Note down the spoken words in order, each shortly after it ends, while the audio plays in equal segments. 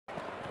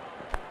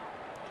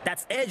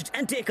That's edged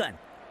and taken.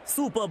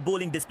 Superb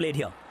bowling displayed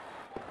here.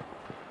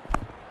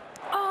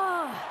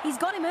 Oh, he's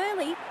got him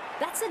early.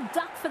 That's a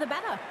duck for the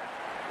batter.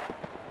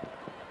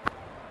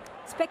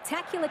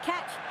 Spectacular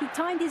catch. He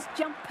timed his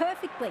jump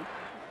perfectly.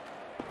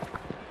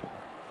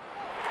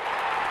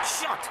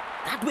 Shot.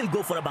 That will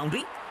go for a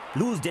boundary.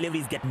 Loose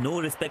deliveries get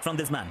no respect from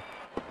this man.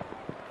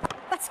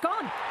 That's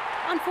gone.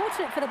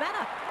 Unfortunate for the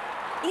batter.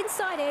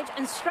 Inside edge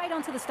and straight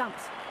onto the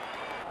stumps.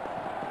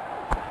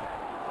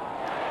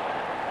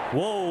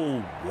 Whoa,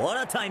 what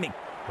a timing.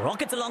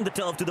 Rockets along the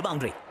turf to the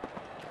boundary.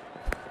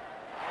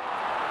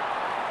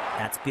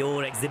 That's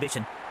pure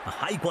exhibition. A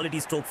high-quality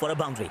stroke for a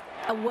boundary.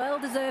 A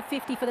well-deserved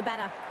 50 for the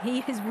batter. He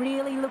is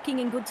really looking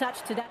in good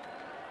touch today.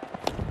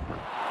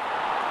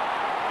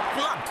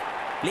 Clubbed.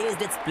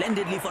 Placed it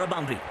splendidly for a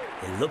boundary.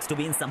 He looks to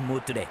be in some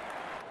mood today.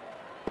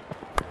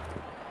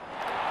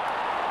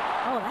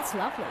 Oh, that's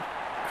lovely.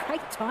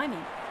 Great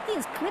timing. He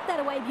has clipped that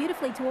away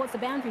beautifully towards the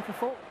boundary for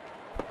 4.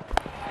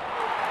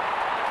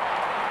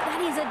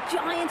 That is a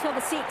giant of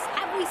a 6.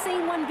 Have we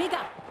seen one bigger?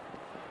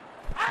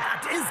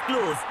 That is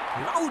close.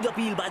 Loud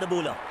appeal by the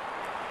bowler.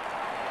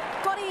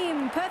 Got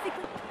him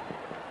perfectly.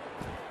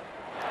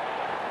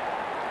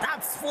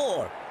 That's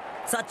 4.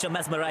 Such a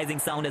mesmerizing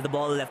sound as the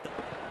ball left.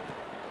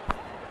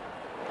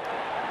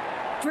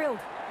 Drilled.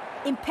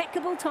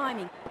 Impeccable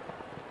timing.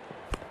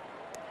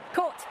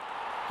 Caught.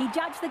 He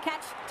judged the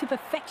catch to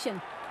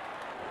perfection.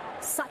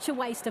 Such a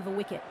waste of a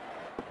wicket.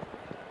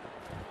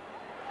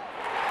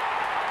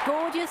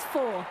 Gorgeous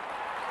 4.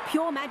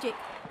 Pure magic.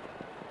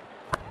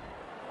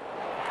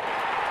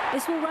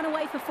 This will run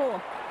away for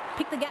 4.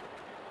 Pick the gap.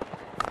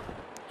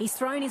 He's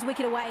thrown his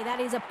wicket away. That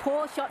is a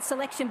poor shot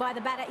selection by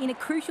the batter in a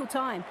crucial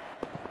time.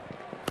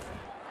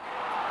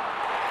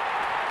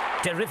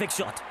 Terrific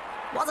shot.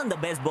 Wasn't the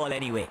best ball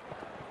anyway.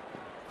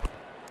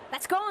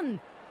 That's gone.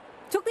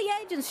 Took the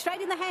edge and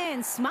straight in the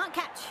hands. Smart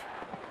catch.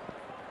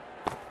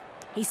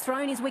 He's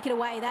thrown his wicket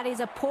away. That is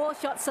a poor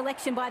shot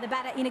selection by the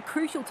batter in a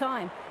crucial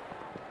time.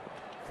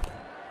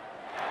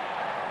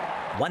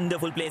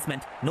 Wonderful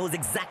placement. Knows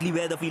exactly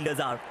where the fielders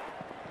are.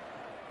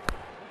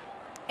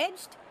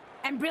 Edged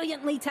and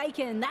brilliantly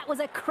taken. That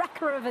was a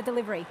cracker of a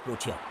delivery.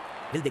 Approach here.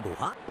 Will they go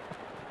hard?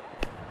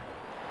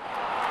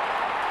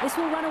 This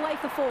will run away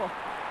for 4.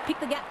 Pick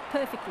the gap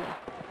perfectly.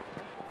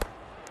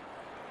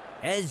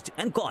 Edged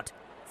and caught.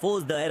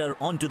 Forced the error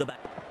onto the back.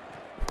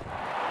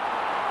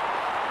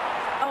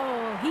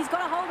 Oh, he's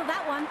got a hold of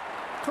that one.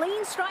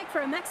 Clean strike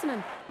for a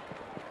maximum.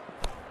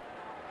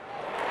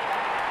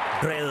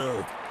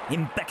 Drilled.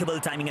 Impeccable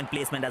timing and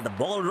placement as the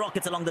ball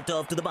rockets along the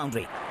turf to the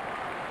boundary.